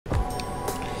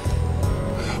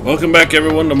Welcome back,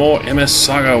 everyone, to more MS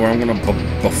Saga, where I'm going to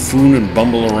buffoon and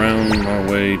bumble around my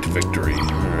way to victory.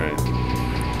 Alright.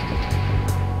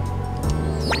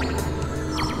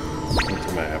 What's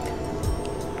the map?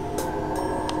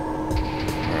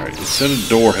 Alright, it said a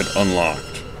door had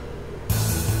unlocked.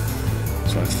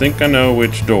 So I think I know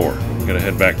which door. I'm going to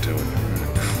head back to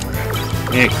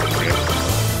it. Crap.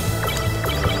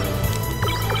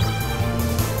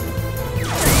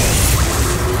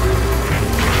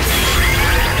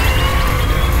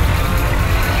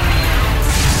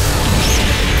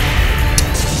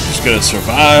 Gonna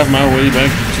survive my way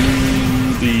back to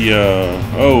the,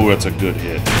 oh, that's a good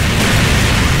hit.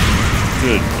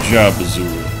 Good job, Bazooka.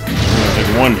 I'm gonna take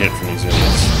one hit from these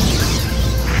idiots.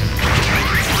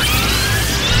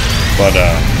 But, I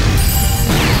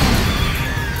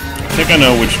think I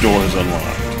know which door is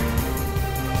unlocked.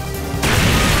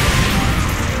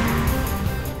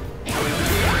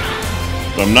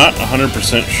 But I'm not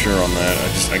 100% sure on that.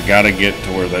 I gotta get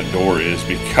to where that door is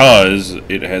because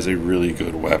it has a really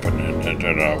good weapon in it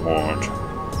that I want.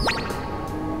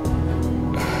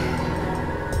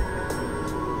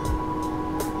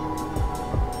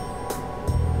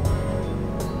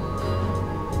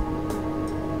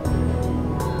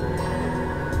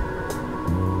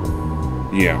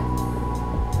 Yeah,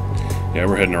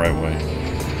 we're heading the right way.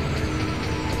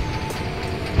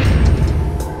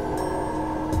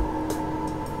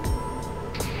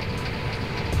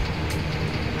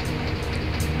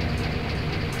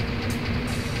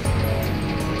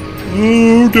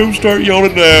 Oh, don't start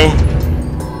yawning now.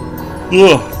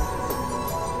 Ugh.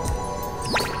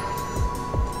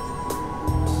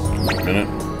 Wait a minute.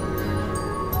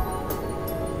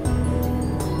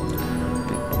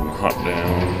 Hop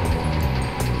down.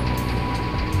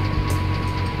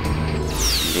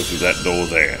 Go through that door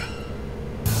there.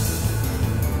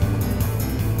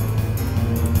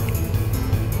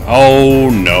 Oh,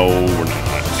 no, we're not.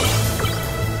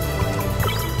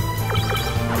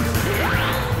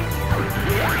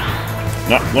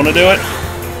 Not gonna do it.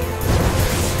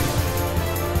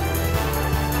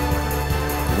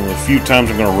 Well, a few times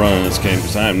I'm gonna run in this game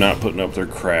because I am not putting up their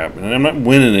crap, and I'm not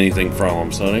winning anything from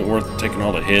them, so it ain't worth taking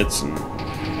all the hits and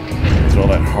all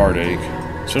that heartache.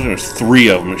 Especially when there's 3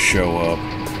 of them that show up.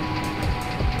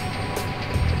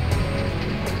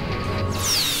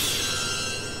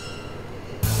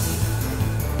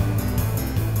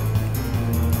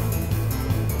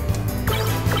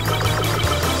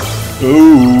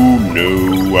 Oh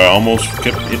no, I almost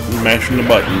kept mashing the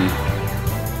button.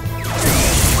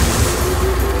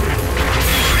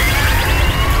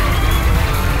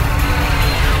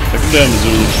 Take him down,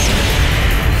 Missouri.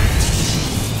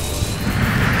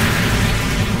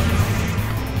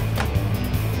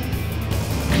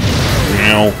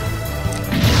 Meow.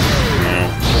 Meow.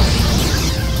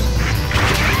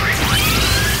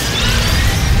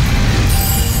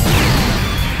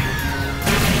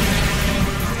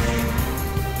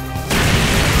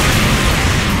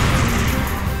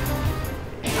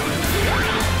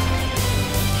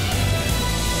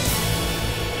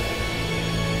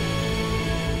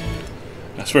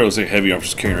 I swear it was a heavy. I'm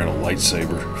just carrying around a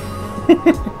lightsaber.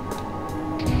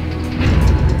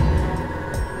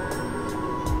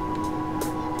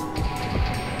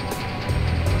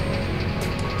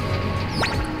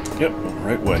 Yep,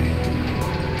 right way.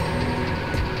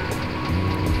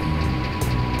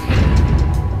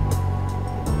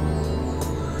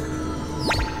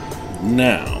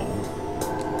 Now,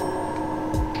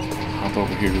 hop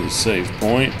over here to the save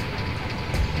point.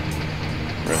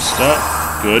 Rest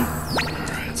up. Good.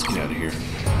 Let's get out of here.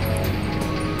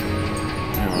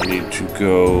 Now I need to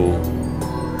go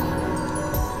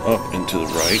up and to the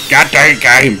right. God dang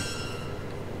game!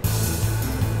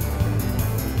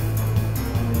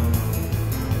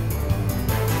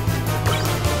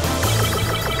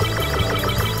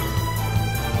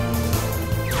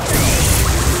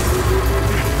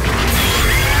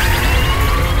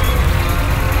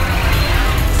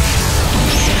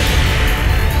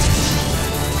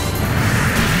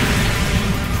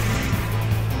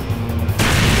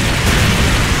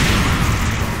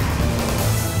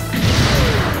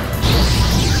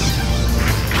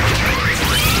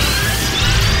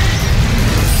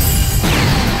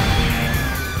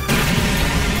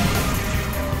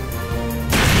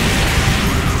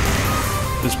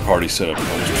 This party setup is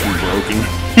almost too broken.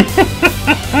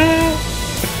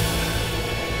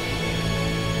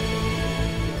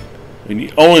 I mean,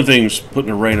 the only thing putting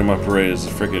a rain on my parade is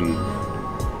the freaking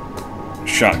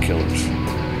shot killers.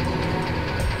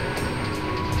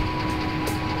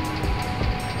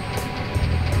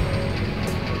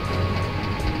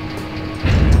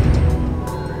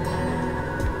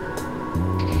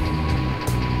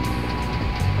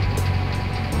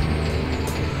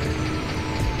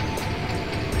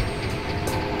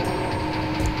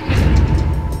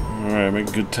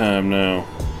 a good time now.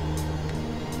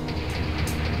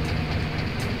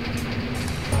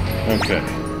 Okay.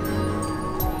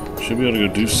 Should be able to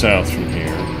go due south from here.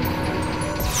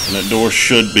 And that door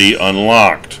should be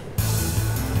unlocked.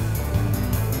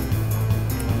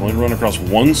 I've only run across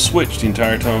one switch the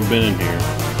entire time I've been in here.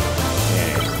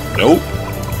 And nope.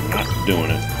 Not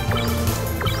doing it.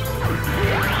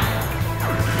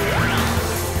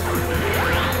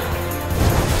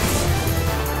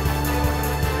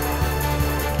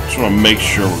 Just want to make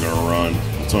sure we're going to run.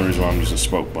 That's the only reason why I'm using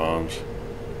smoke bombs.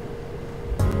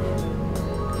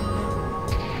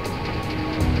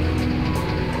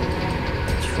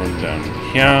 Let's run down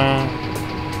here.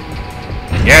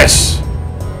 Yes!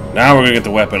 Now we're going to get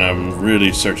the weapon I'm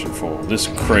really searching for. This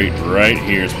crate right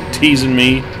here has been teasing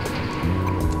me.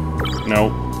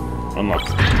 Nope.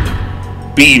 Unlocked.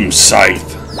 Beam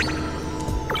Scythe.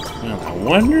 Well, I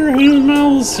wonder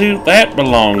whose suit that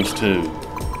belongs to.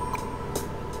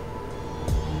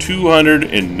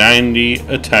 290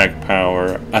 attack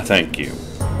power. I thank you.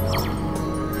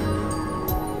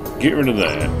 Get rid of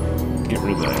that. Get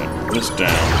rid of that. This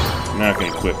down. Now I can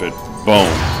equip it.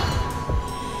 Boom.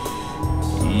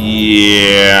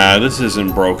 Yeah, this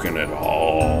isn't broken at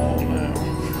all now.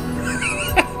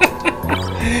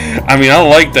 I mean, I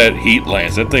like that heat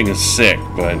lance. That thing is sick,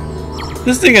 but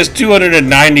this thing has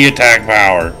 290 attack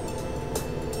power.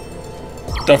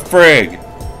 The frig.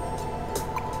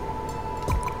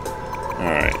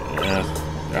 Alright,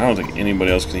 I don't think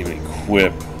anybody else can even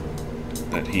equip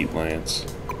that heat lance.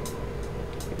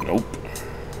 Nope.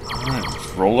 Alright, let's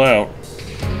roll out.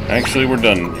 Actually, we're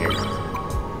done here.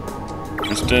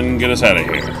 Just didn't get us out of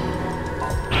here.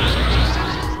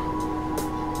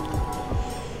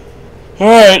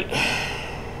 Alright.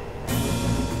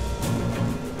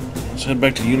 Let's head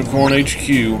back to Unicorn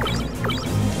HQ.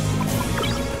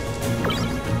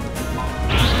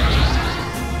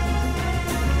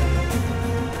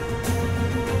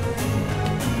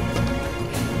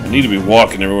 I need to be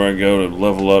walking everywhere I go to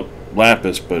level up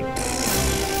Lapis, but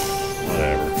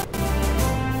whatever.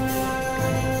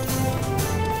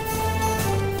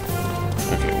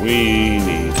 Okay, we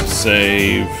need to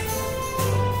save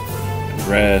and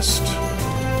rest.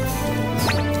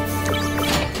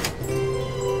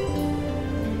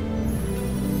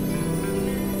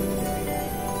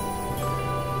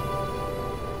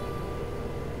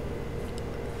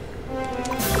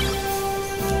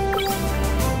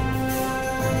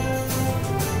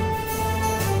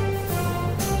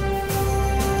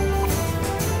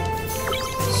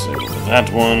 That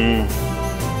one.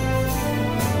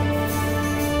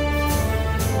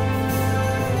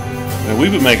 Man,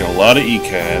 we've been making a lot of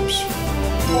E-cabs.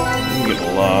 We're getting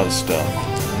a lot of stuff.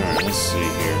 Alright, let's see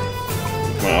here.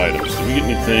 My items. Did we get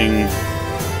anything?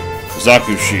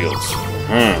 Zaku shields.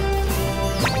 Huh.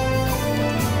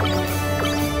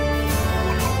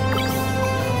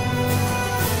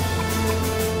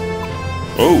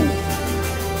 Oh.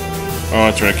 Oh,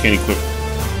 that's right. I can't equip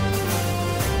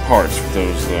parts for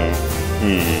those, though.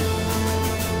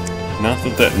 Not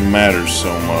that that matters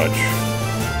so much.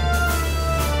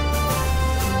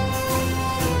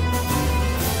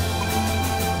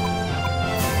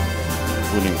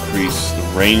 Would increase the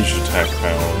ranged attack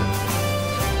power.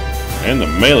 And the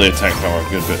melee attack power a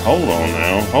good bit. Hold on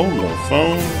now. Hold the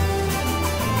phone.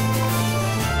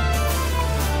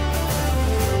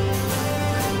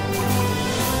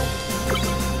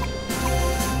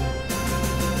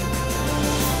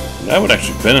 That would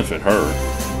actually benefit her.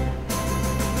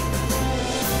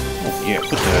 Oh, yeah,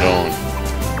 put that on.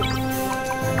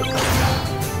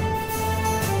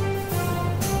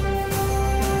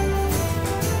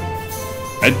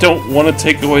 I don't want to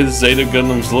take away the Zeta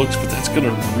Gundam's looks, but that's going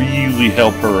to really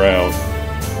help her out.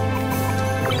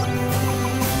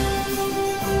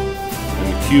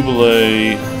 And the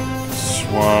Cubile,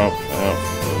 swap out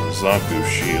for the Zaku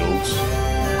shields.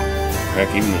 Heck,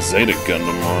 even the Zeta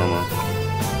Gundam armor.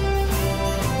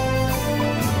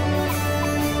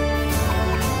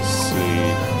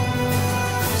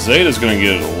 Zeta's gonna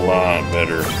get a lot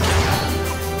better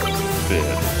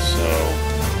fit, so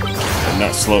and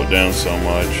not slow it down so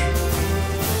much.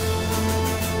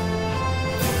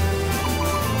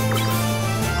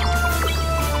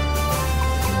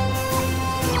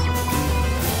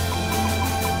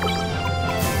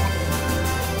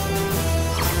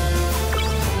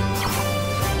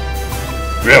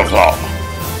 Real claw.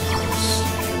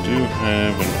 I do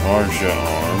have an Arja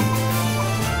arm.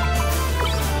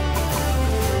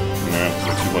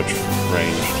 Too much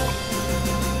ranged.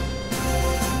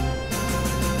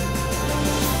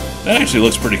 That actually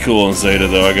looks pretty cool in Zeta,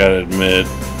 though, I gotta admit.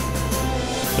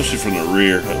 Especially from the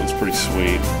rear, that looks pretty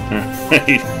sweet.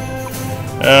 Alright.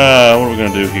 What are we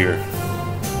gonna do here?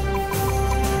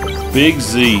 Big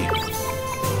Z.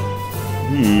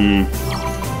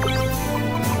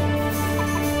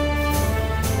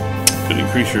 Could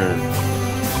increase your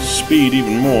speed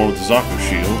even more with the Zaku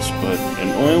shields, but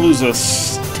and only lose a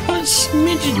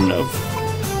smidgen of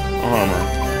armor.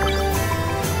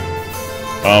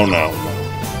 Oh no.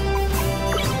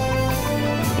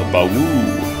 The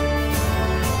Bawoo.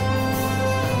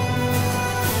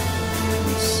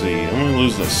 Let's see. I'm gonna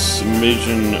lose a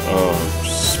smidgen of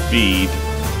speed.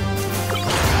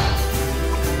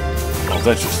 Oh,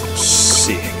 that's just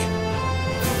sick.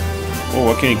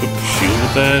 Oh, I can't equip the shield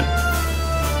with that?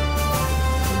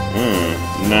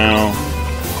 Now.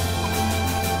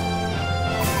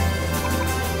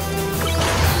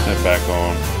 That back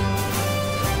on.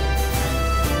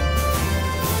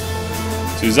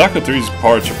 See, Zaku 3's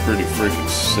parts are pretty freaking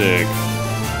sick.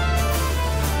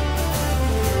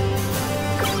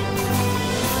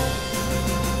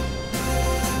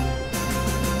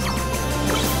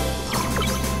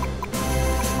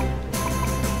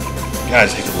 Guys,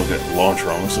 I hate to look at the launcher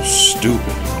on. It's so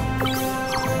stupid.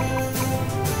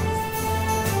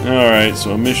 Alright,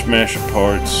 so a mishmash of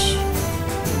parts.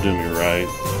 Will do me right.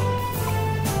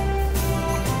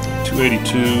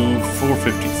 282,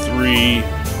 453.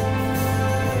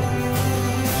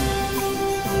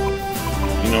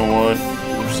 You know what?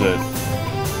 Where's that?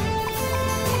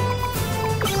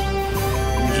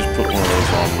 Let me just put one of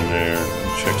those on in there.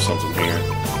 Check something here.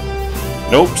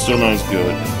 Nope, still not as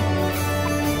good.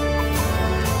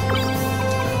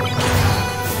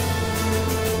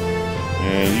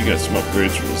 And you got some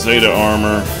upgrades from the Zeta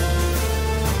armor.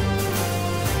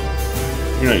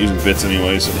 You're not using bits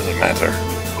anyway, so it doesn't matter.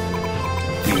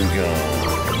 Beam gun.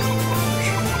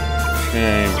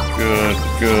 Okay, good,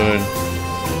 good.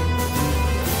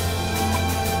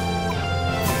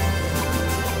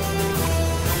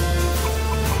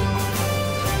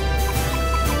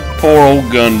 Poor old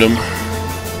Gundam.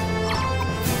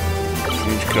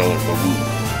 Change color, Bawoo.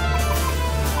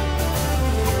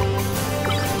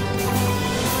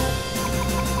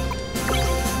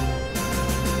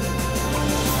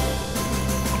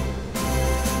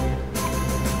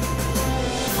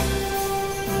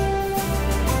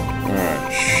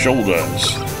 Shoulders.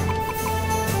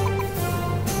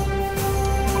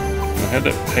 I had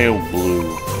that pale blue.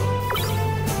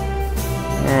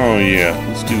 Oh yeah,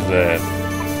 let's do that.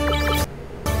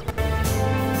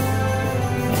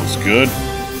 That was good.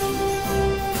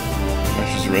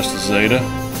 Matches the rest of Zeta.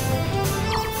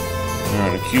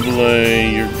 Alright,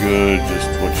 Accumulate, you're good, just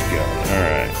what you got.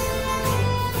 Alright.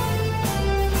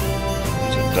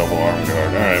 There's a double arm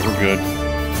guard. Alright, we're good.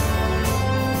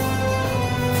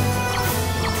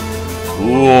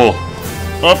 Cool.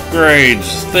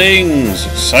 Upgrades, things,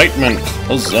 excitement,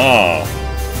 huzzah.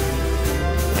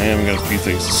 And we got a few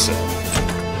things to sell.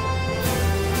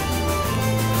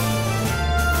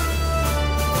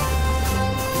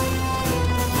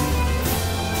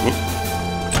 Whoop.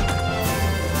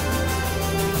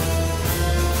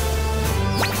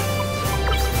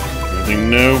 Anything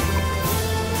new?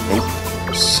 Nope.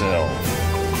 Sell.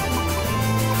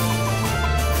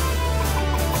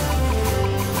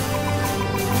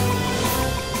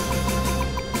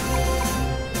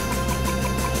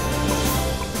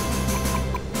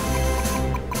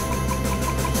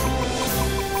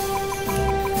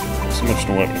 So much in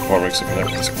the weapon department except for that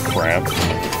piece of crap.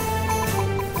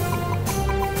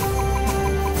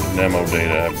 Demo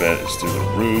data, I bet, is through the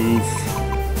roof.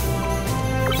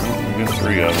 Oh, we got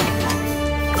 3 of them.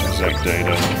 Exact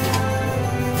data.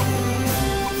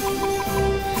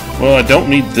 Well, I don't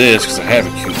need this because I have a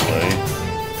Q-Play.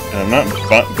 And I'm not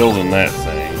building that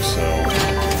thing, so...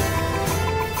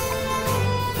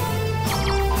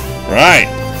 Right!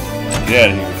 Get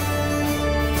out of here.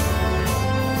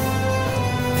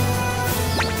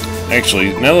 Actually,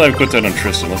 now that I've put that on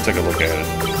Tristan, let's take a look at it.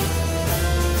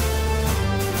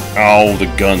 Oh, the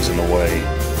gun's in the way.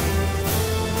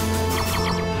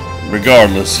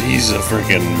 Regardless, he's a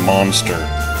freaking monster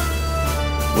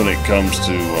when it comes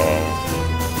to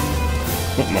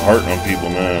putting the heart on people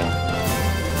now.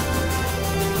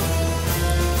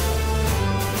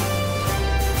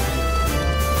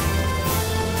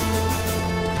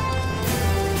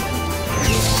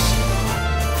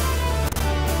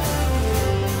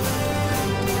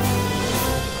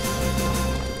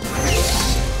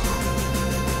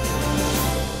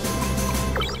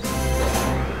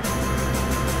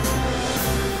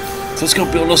 So let's go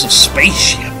build us a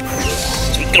spaceship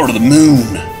so we can go to the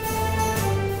moon.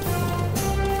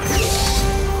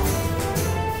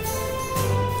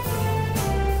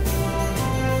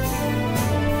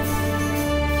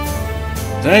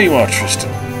 There you are,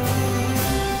 Tristan.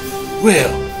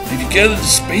 Well, have you gathered the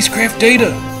spacecraft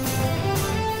data?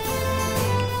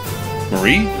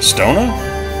 Marie? Estona?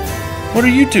 What are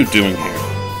you two doing here?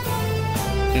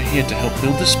 They're here to help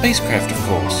build the spacecraft, of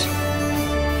course.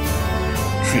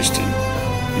 Tristan,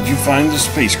 did you find the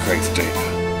spacecraft data?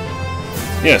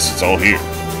 Yes, it's all here.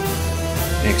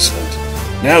 Excellent.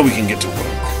 Now we can get to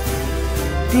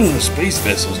work. Building a space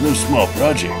vessel is no small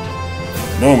project.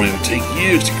 Normally it would take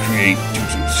years to create due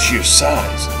to its sheer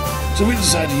size, so we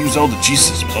decided to use all the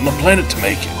G-systems on the planet to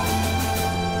make it.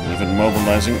 Even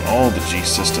mobilizing all the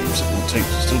G-systems will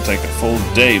still take a full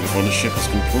day before the ship is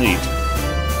complete.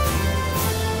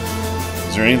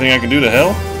 Is there anything I can do to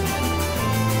help?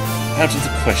 Out of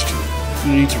the question.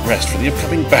 You need to rest for the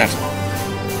upcoming battle.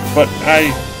 But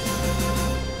I'm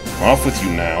off with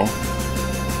you now.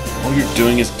 All you're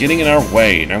doing is getting in our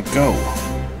way. Now go.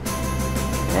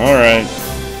 Alright.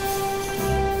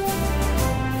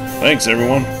 Thanks,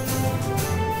 everyone.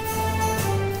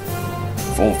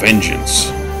 For vengeance.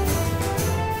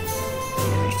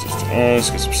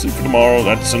 Let's get some sleep for tomorrow.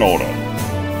 That's an order.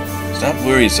 Stop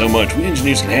worrying so much. We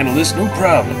engineers can handle this, no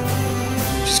problem.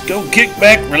 Just go kick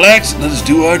back, relax, and let us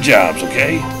do our jobs,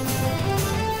 okay?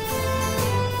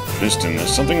 Tristan,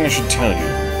 there's something I should tell you.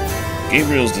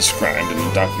 Gabriel's described in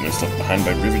the documents left behind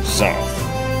by Rivage Zoth.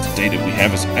 The data we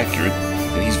have is accurate,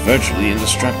 and he's virtually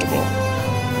indestructible.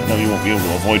 I know you won't be able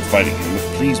to avoid fighting him, but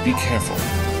please be careful.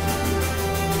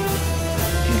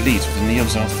 The elite of the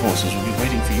Neo-Zoth forces will be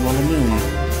waiting for you on the moon.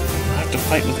 You'll have to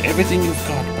fight with everything you've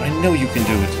got, but I know you can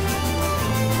do it.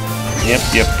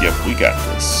 Yep, we got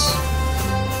this.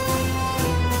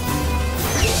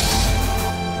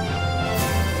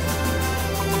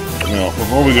 Now,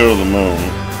 before we go to the moon,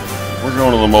 we're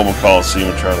going to the Mobile Coliseum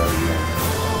and try to...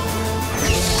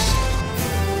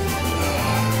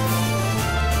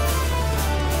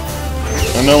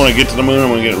 I know when I get to the moon, I'm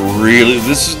going to get really...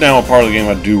 This is now a part of the game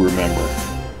I do remember.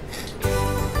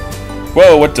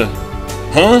 Whoa, what the...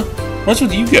 Huh? What's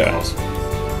with you guys?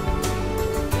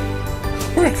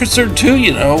 We're concerned too,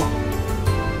 you know.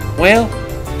 Well,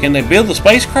 can they build the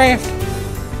spacecraft?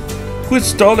 Quit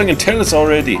stalling and tell us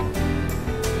already.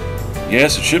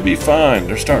 Yes, it should be fine.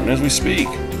 They're starting as we speak.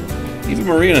 Even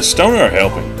Marie and Estona are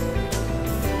helping.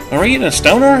 Marie and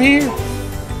Estona are here?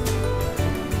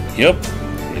 Yep.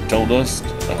 They told us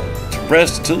to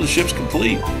rest until the ship's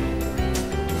complete.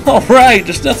 Alright,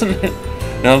 there's nothing...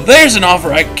 Now there's an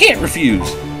offer I can't refuse.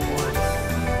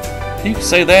 You can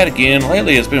say that again.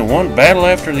 Lately it's been one battle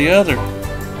after the other.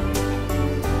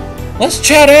 Let's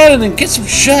chat out and then get some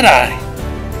shut-eye.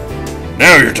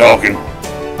 Now you're talking.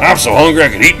 I'm so hungry I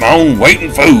could eat my own weight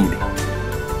in food.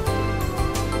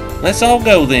 Let's all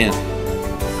go then.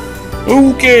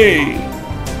 Okay.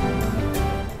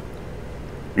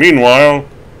 Meanwhile,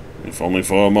 if only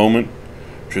for a moment,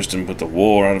 Tristan put the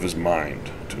war out of his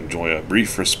mind to enjoy a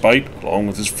brief respite along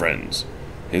with his friends,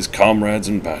 his comrades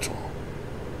in battle.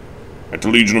 At the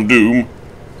Legion of Doom,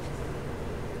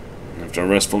 after a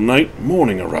restful night,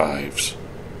 morning arrives.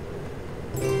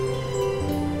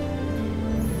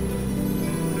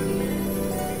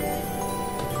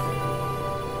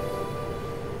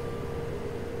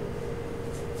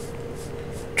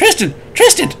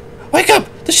 Tristan! Wake up!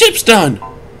 The ship's done!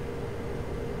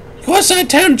 Go outside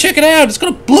town and check it out! It's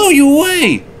gonna blow you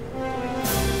away!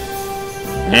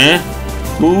 Huh?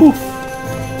 Who?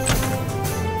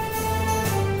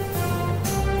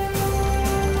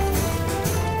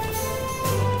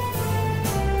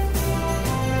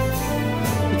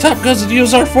 The top guns of the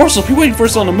Ozark Force will be waiting for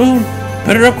us on the moon.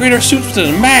 Better upgrade our suits to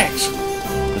the max.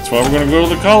 That's why we're gonna go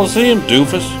to the Coliseum,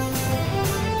 doofus.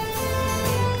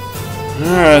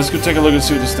 Alright, let's go take a look and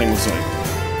see what this thing looks like.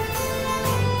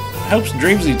 Hopes and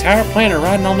dreams of the entire planet are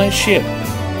riding on that ship.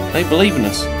 They believe in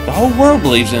us. The whole world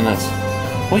believes in us.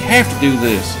 We have to do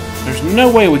this. There's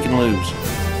no way we can lose.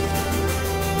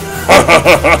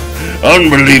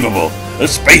 Unbelievable! A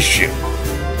spaceship!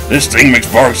 This thing makes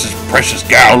Vargas' precious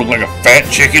gal look like a fat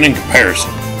chicken in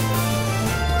comparison.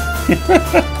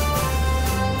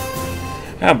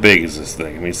 How big is this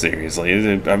thing? I mean, seriously.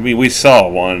 I mean, we saw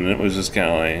one, and it was just kind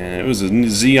of like... It was a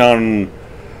Xeon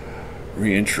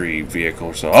re-entry vehicle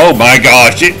or so. Oh my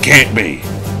gosh, it can't be!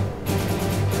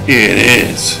 It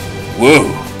is. Whoa.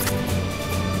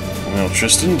 Well,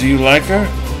 Tristan, do you like her?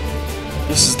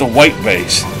 This is the white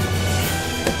base.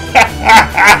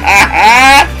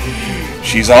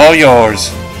 She's all yours.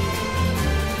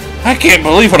 I can't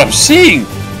believe what I'm seeing.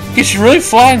 Can she really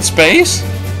fly in space?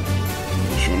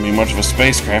 She wouldn't be much of a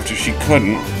spacecraft if she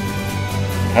couldn't.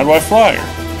 How do I fly her?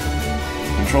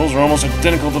 The controls are almost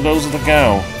identical to those of the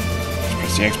Gal. Just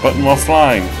press the X button while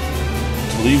flying.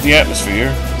 To leave the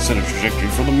atmosphere, set a trajectory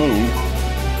for the moon.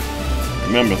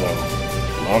 Remember, though,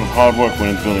 a lot of hard work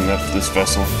went into building this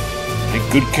vessel. Take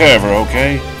good care of her,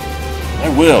 okay? I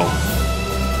will.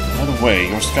 By the way,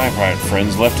 your Sky Pirate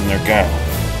friends left in their galley.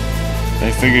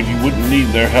 They figured you wouldn't need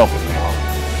their help anymore.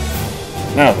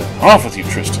 Now then, off with you,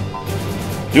 Tristan.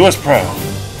 Do us proud.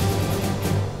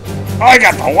 I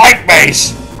got the white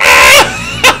base!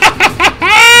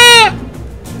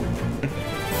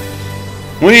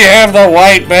 We have the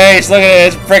white base! Look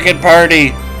at this frickin'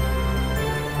 party!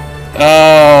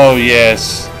 Oh,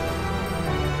 yes.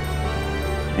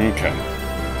 Okay.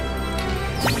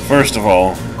 First of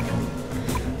all,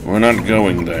 we're not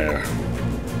going there.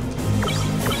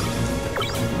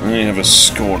 I have a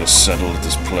score to settle at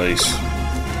this place.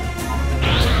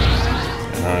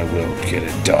 And I will get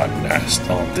it done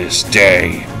on this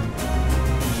day.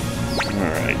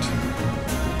 Alright.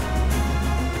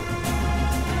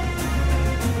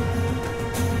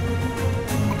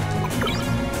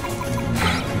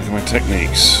 Look at my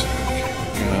techniques.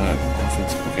 God,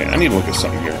 offense. Okay, I need to look at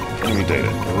something here. Enemy data.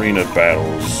 Arena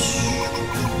battles.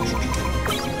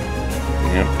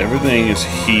 Yep, everything is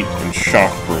heat and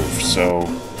shockproof, so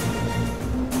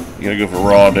you gotta go for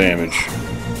raw damage.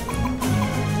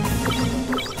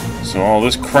 So all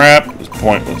this crap is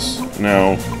pointless.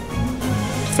 Now,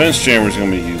 defense chamber is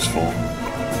gonna be useful.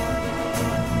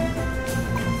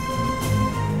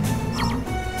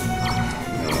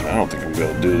 Man, I don't think I'm gonna be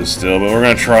able to do this still, but we're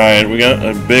gonna try it. We got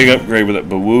a big upgrade with that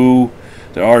Bawoo,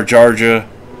 the Arjarja,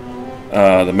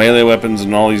 the melee weapons,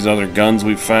 and all these other guns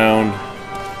we've found.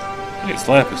 Hey, it's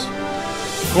Lapis.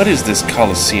 What is this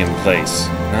Colosseum place?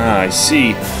 Ah, I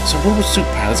see. So Mobile Suit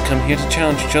pilots come here to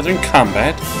challenge each other in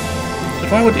combat?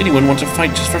 But why would anyone want to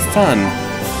fight just for fun?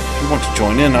 If you want to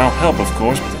join in, I'll help, of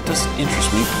course, but that doesn't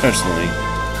interest me personally.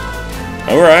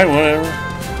 Alright, whatever.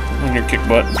 I'm on your kick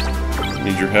butt.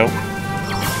 Need your help?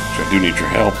 Which I do need your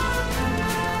help.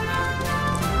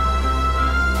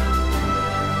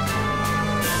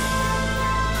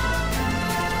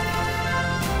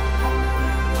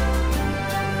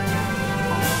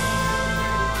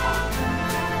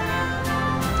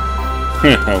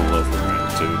 I love her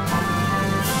attitude.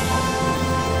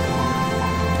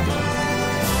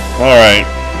 Alright.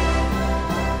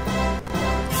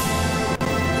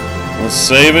 Let's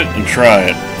save it and try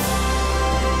it.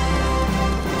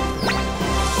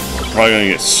 Probably gonna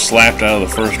get slapped out of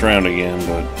the first round again,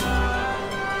 but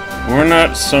we're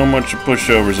not so much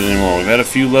pushovers anymore. We've had a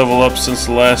few level ups since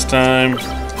the last time.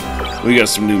 We got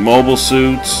some new mobile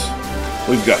suits.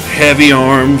 We've got heavy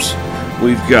arms.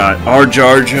 We've got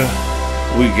Arjarja.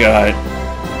 We got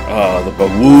the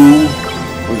Bawoo,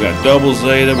 we got Double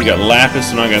Zeta, we got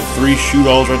Lapis, and I got 3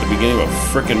 shoot-alls right at the beginning of a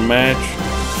frickin' match.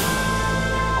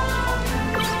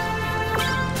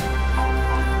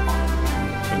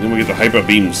 And then we get the Hyper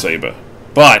Beam Saber.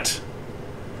 But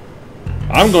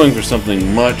I'm going for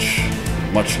something much,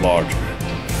 much larger.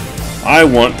 I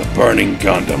want the Burning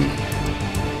Gundam.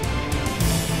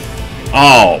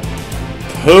 Oh,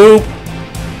 poop!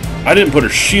 I didn't put her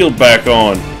shield back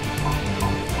on.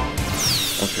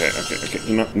 Okay.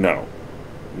 No.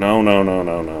 No.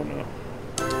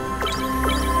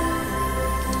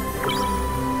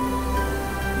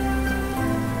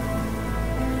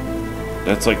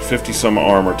 That's like 50-some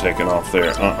armor taken off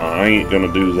there. I ain't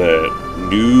gonna do that.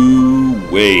 No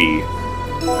way.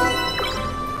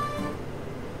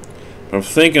 But I'm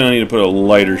thinking I need to put a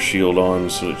lighter shield on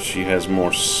so that she has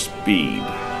more speed.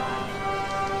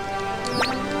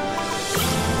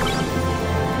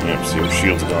 Yep, see her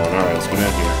shield's going. Alright, let's go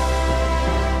down here.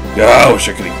 Oh, I wish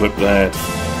I could equip that.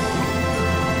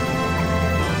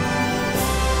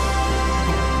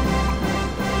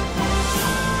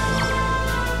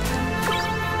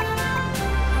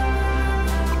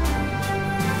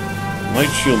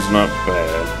 Light shield's not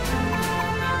bad.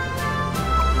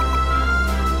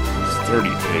 It's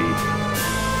 38.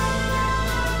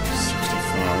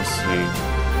 65, let's see.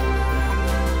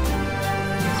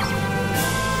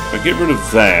 If I get rid of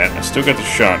that, I still got the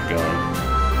shotgun.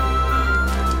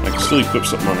 I can still equip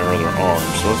something on her other arm,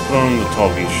 so let's put on the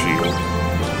Tallgeese shield.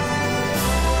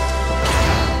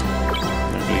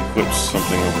 I'm going to equip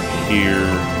something over here.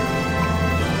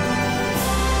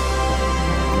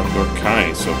 Knuckle Kai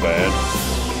ain't so bad.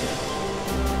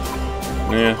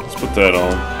 Yeah, let's put that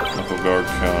on. Knuckle Guard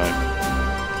Kai.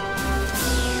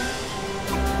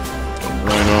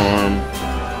 Right arm.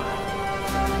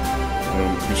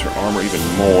 Increase her armor even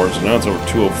more, so now it's over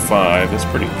 205. That's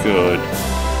pretty good.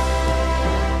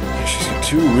 Yeah, she's got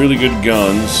 2 really good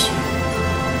guns.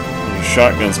 The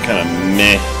shotgun's kind of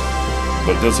meh,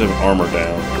 but it does have armor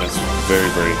down, and that's very,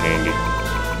 very handy.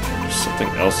 Something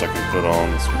else I can put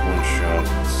on this one shot.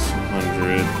 It's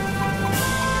 100.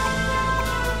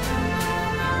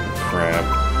 Crap.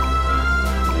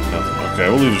 Nothing. Okay,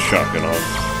 we'll leave the shotgun on.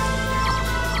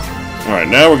 Alright,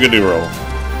 now we're good to roll.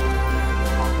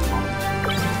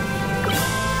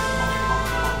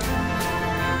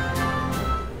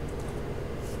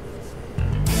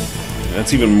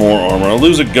 That's even more armor. I'll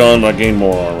lose a gun, but I gain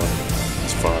more armor.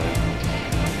 It's fine.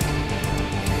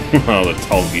 Oh, the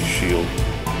Talkie shield.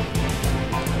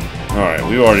 Alright,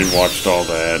 we already watched all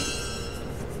that.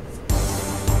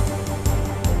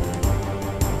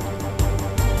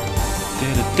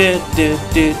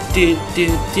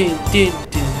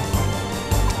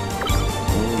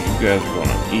 Oh, you guys are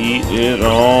gonna eat it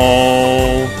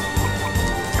all.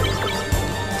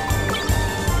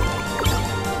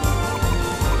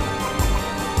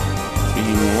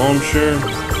 Beam launcher.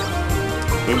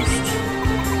 Boost.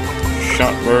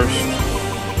 Shot burst.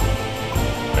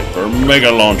 Hyper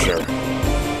mega launcher.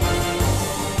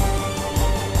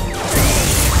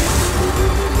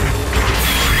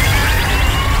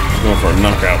 Going for a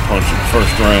knockout punch in the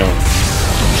first round.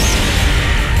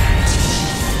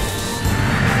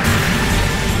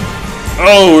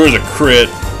 Oh, there's a crit.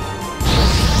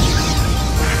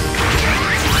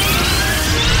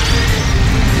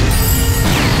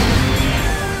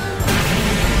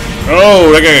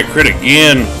 Oh, that guy got crit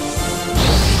again.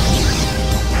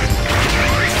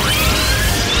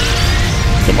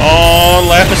 Come on,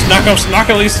 Lapis, knock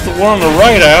at least the one on the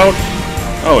right out.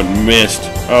 Oh, it missed.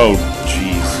 Oh,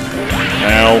 jeez.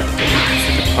 Ow. The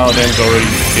pile damage already.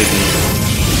 You kidding me?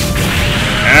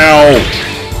 Ow!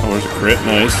 Oh, there's a crit.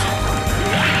 Nice.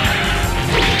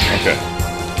 Okay.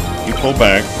 You pull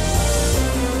back.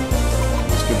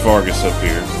 Let's get Vargas up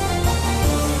here.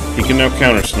 He can now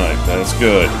counter snipe. That's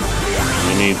good.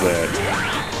 We need that.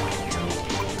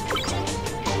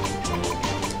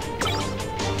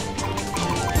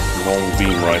 Long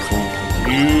beam rifle.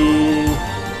 You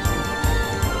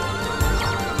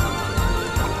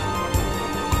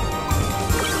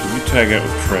tag out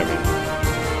with Tremmy.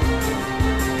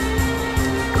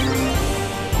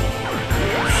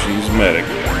 She's medic.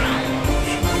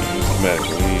 She's medic.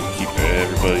 We need to keep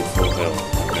everybody full health.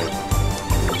 Okay.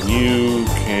 You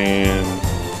can.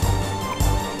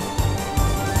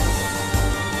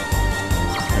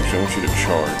 Actually, I want you to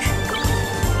charge.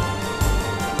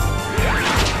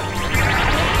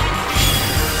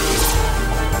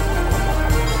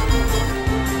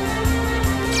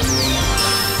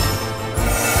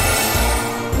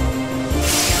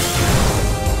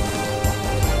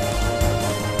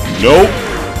 Nope.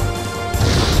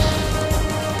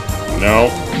 No.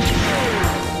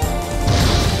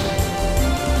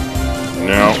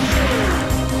 No.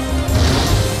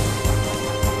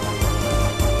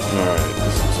 Alright,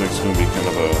 this looks like it's going to be kind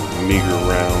of a meager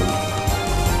round.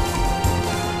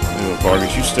 Anyway,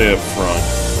 Vargas, you stay up front.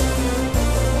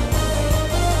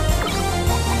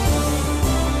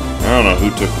 I don't know who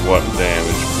took what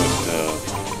damage, but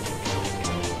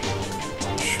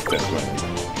shoot that man.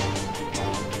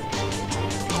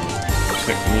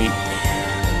 Technique.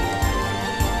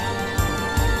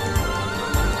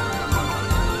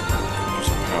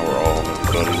 Just power all on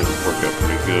everybody. That would work out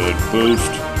pretty good.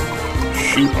 Boost.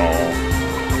 Shoot all.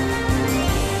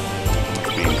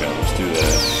 Beam gun. Let's do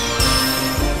that.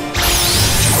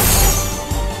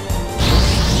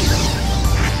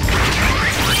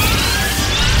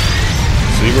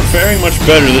 See, we're faring much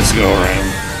better this go around.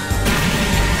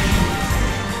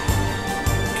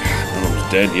 God, no one's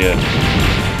dead yet.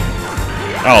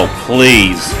 Oh,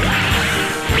 please.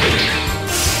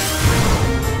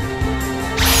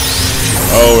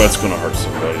 Oh, that's gonna hurt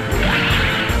somebody.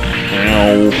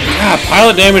 Ow. God,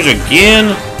 pilot damage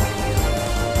again?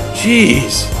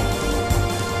 Jeez.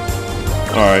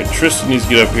 Alright, Tristan needs to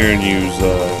get up here and use,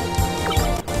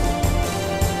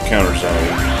 counter zone.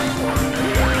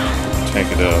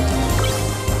 Tank it up.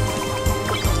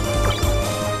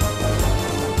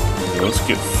 Okay, let's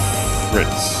get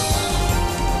Fritz.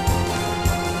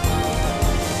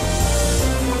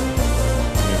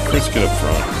 Let's get up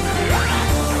front.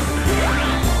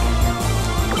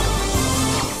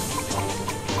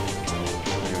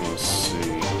 And let's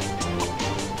see.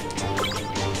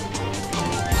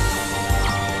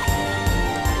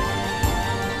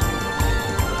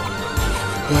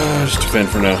 Just defend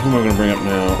for now. Who am I going to bring up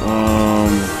now?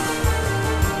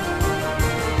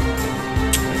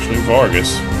 Actually,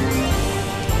 Vargas.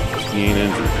 He ain't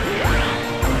injured.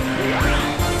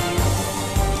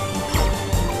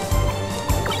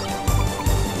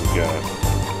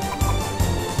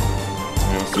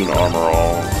 Do an armor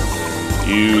all. And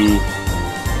you.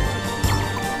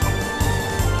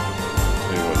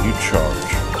 Tell you what, you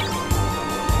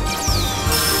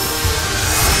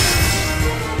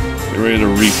ready to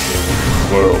reap the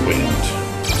whirlwind.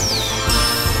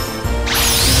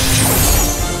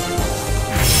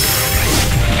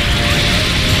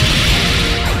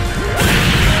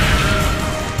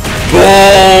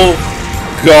 Bull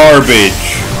garbage.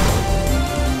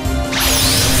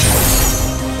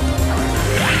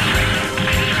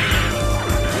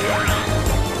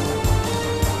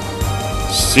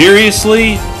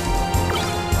 Seriously?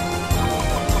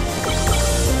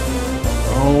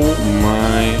 Oh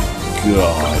my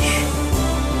gosh.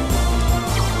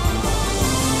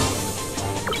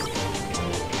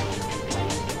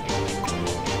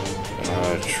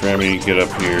 Tremmy, get up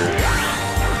here.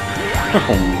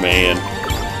 Oh man.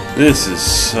 This is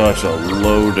such a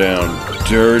low-down,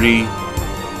 dirty,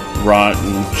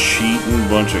 rotten, cheating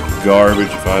bunch of garbage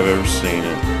if I've ever seen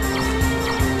it.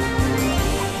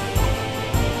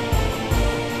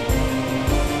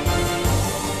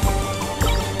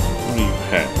 What do you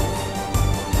have?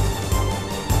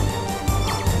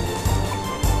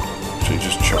 Actually,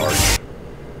 just charge.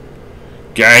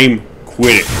 Game,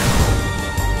 quit it.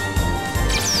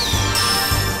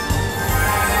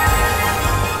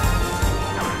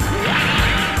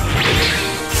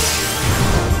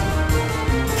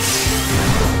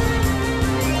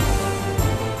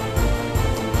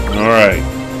 Alright.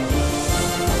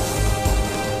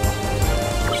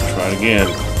 Let's try it again.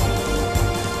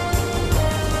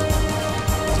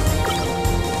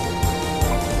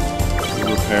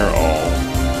 Repair all.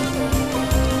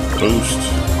 Boost.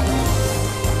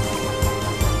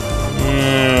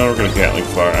 We're gonna Gatling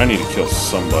fire. I need to kill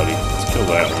somebody. Let's kill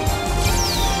that one.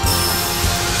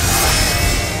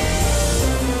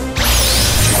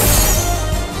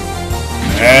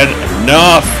 Had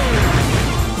enough!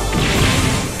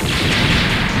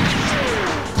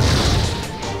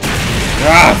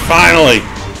 Ah, finally!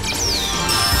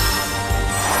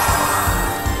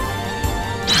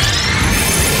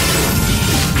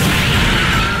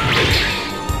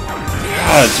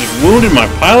 God, it's just wounded my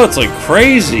pilots like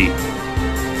crazy!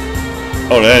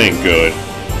 Oh, that ain't good.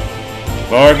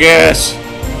 Vargas!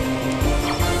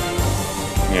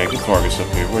 Yeah, get Vargas up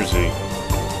here. Where's he?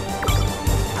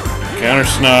 Counter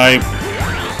snipe.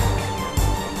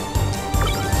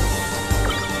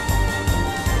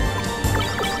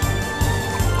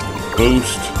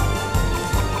 Boost.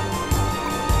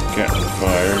 Gatling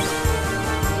fire.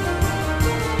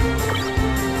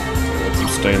 Let them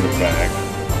stay in the back.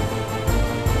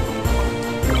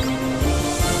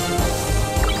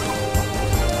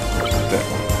 That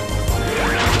one.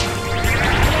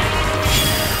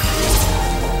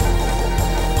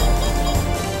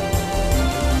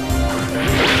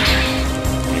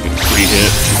 You get a free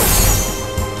hit.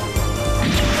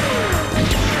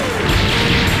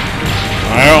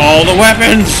 Fire all the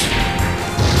weapons!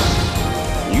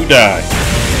 You die.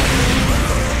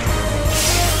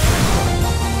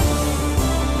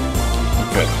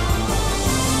 Okay.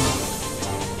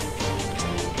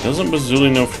 Doesn't Bazooly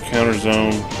know for counter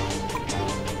zone?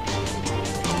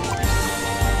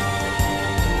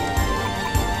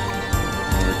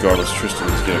 Regardless, Tristan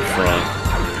needs to get up front.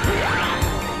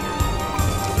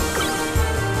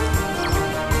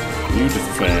 You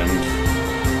defend.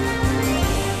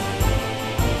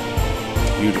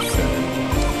 You defend.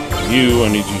 You, I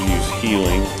need you to use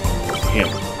healing. Him.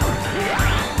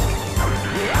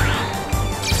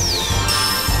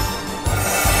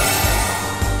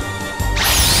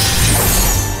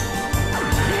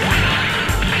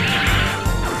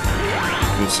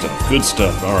 Good stuff. Good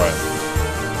stuff. All right.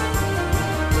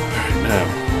 Now,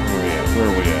 where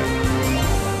are we at?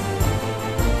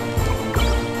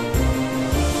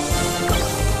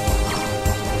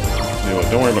 Anyway,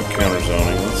 don't worry about counter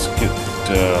zoning. Let's get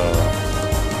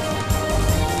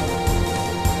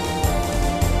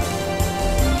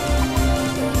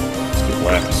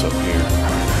Lapis up here.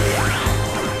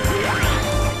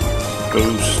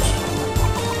 Boost.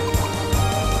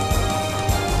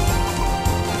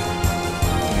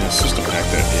 Yeah, system hack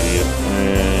that idiot.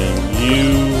 And you.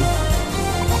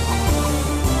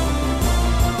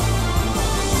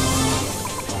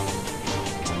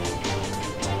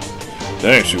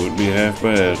 That actually wouldn't be half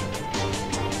bad.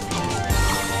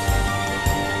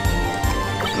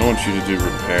 I want you to do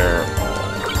repair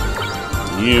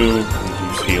on you and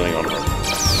use healing on her.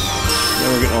 Now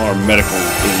we're getting all our medical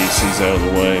idiocies out of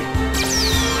the way.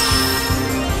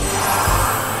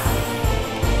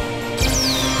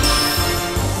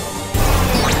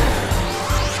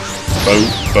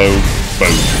 Boat, boat,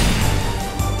 boat.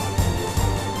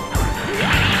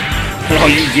 All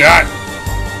you got!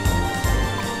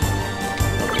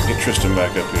 Get Tristan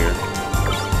back up here.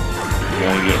 You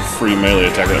only get a free melee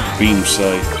attack with a beam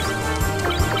sight.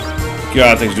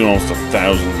 God, thing's doing almost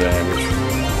 1,000 damage.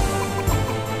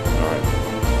 Alright.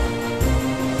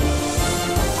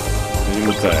 Hit him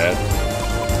with that.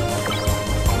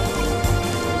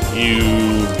 You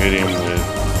hit him with...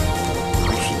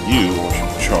 Actually, you want you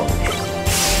to charge.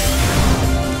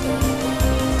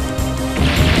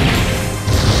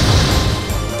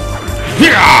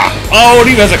 Yeah! Oh, it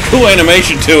even has a cool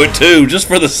animation to it, too, just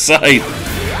for the sight.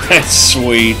 That's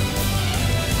sweet.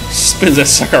 Spins that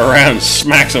sucker around and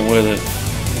smacks him with it.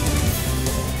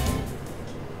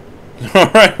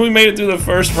 Alright, we made it through the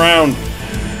first round.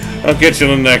 I'll get you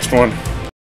in the next one.